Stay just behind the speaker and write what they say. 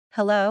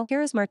Hello,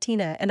 here is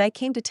Martina, and I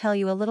came to tell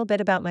you a little bit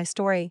about my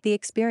story, the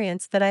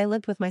experience that I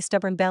lived with my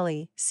stubborn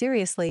belly.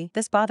 Seriously,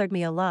 this bothered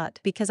me a lot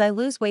because I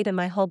lose weight in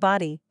my whole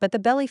body, but the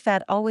belly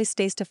fat always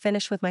stays. To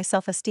finish with my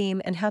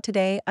self-esteem and how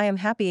today I am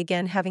happy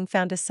again, having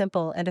found a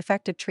simple and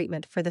effective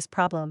treatment for this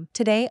problem.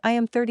 Today I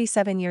am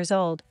 37 years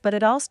old, but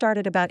it all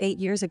started about 8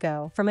 years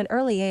ago. From an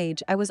early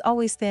age I was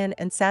always thin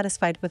and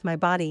satisfied with my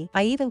body.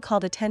 I even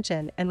called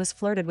attention and was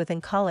flirted with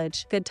in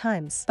college. Good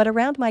times. But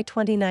around my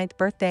 29th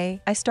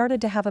birthday, I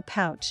started to have a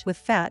pouch with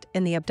fat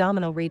in the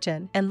abdominal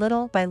region, and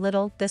little by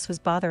little this was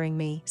bothering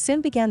me. Soon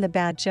began the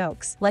bad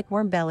jokes, like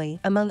worm belly,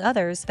 among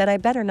others, that I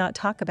better not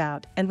talk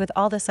about, and with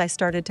all this I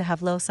started to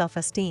have low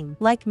self-esteem.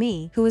 Like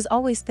me, who was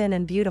always thin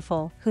and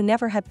beautiful, who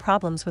never had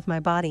problems with my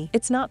body.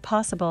 It's not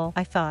possible,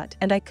 I thought,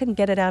 and I couldn't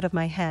get it out of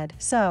my head.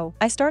 So,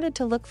 I started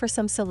to look for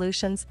some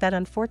solutions that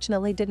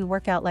unfortunately didn't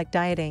work out, like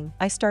dieting.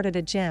 I started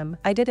a gym,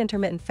 I did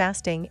intermittent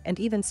fasting, and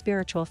even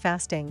spiritual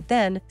fasting.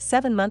 Then,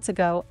 7 months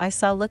ago, I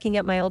saw, looking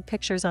at my old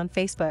pictures on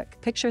Facebook,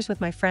 pictures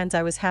with my friends,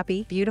 I was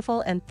happy,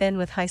 beautiful and thin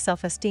with high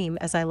self-esteem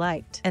as I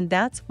liked. And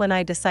that's when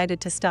I decided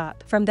to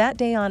stop. From that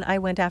day on I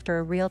went after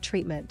a real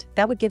treatment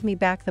that would give me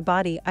back the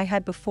body I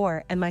had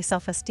before and my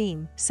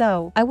self-esteem.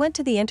 So, I went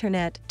to the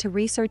internet to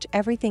research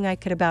everything I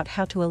could about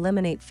how to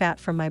eliminate fat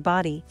from my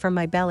body, from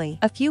my belly.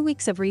 A few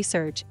weeks of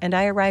research and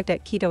I arrived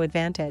at Keto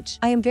Advantage.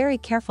 I am very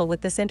careful with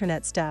this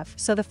internet stuff,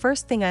 so the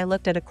first thing I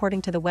looked at,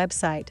 according to the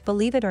website,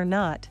 believe it or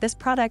not, this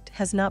product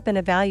has not been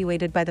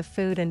evaluated by the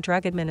Food and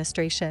Drug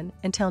Administration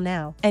until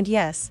now. And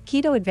yes,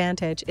 Keto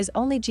Advantage is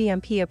only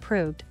GMP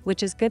approved,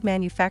 which is good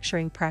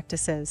manufacturing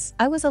practices.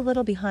 I was a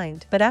little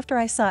behind, but after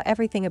I saw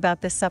everything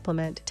about this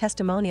supplement,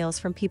 testimonials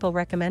from people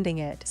recommending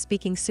it,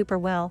 speaking super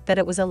well, that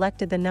it was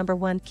elected the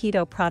 #1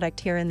 keto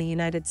product here in the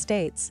United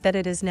States, that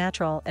it is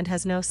natural and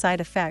has no side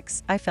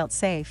effects, I felt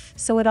safe.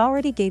 So it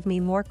already gave me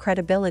more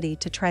credibility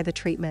to try the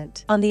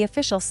treatment. On the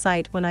official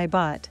site when I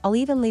bought, I'll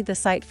even leave the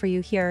site for you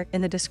here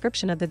in the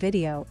description of the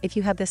video if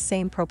you have this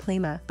same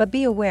problema. But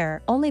be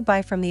aware, only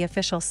buy from the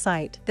official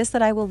site. This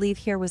that I will leave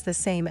here was the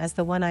same as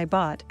the one I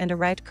bought and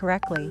arrived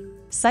correctly.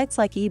 Sites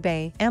like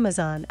eBay,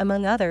 Amazon,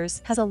 among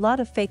others, has a lot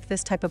of fake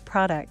this type of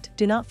product.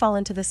 Do not fall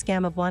into the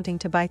scam of wanting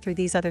to buy through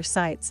these other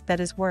sites,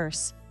 that is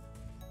worse.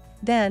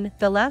 Then,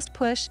 the last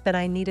push that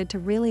I needed to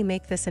really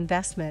make this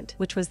investment,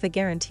 which was the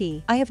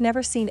guarantee. I have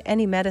never seen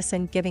any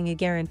medicine giving a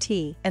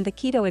guarantee, and the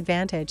Keto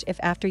Advantage, if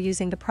after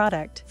using the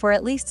product for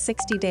at least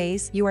 60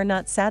 days you are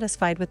not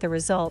satisfied with the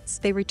results,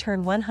 they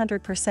return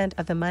 100%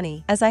 of the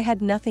money. As I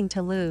had nothing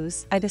to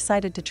lose, I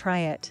decided to try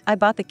it. I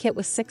bought the kit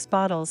with 6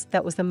 bottles,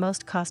 that was the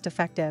most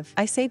cost-effective.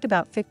 I saved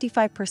about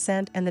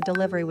 55% and the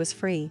delivery was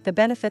free. The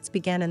benefits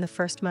began in the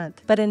first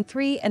month. But in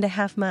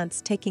 3.5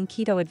 months taking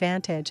Keto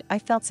Advantage, I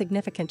felt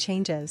significant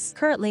changes.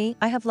 Currently,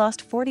 I have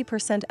lost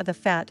 40% of the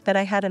fat that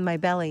I had in my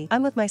belly.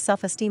 I'm with my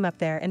self-esteem up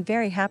there and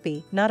very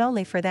happy, not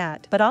only for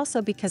that, but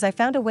also because I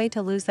found a way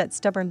to lose that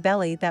stubborn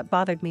belly that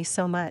bothered me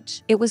so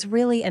much. It was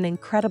really an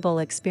incredible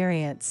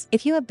experience.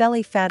 If you have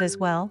belly fat as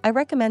well, I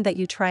recommend that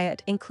you try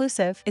it.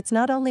 Inclusive, it's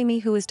not only me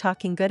who is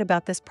talking good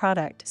about this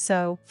product,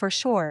 so, for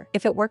sure,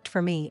 if it worked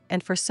for me,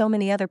 and for so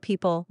many other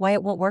people, why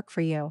it won't work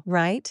for you,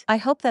 right? I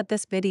hope that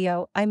this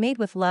video I made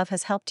with love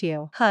has helped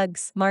you.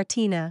 Hugs,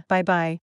 Martina. Bye bye.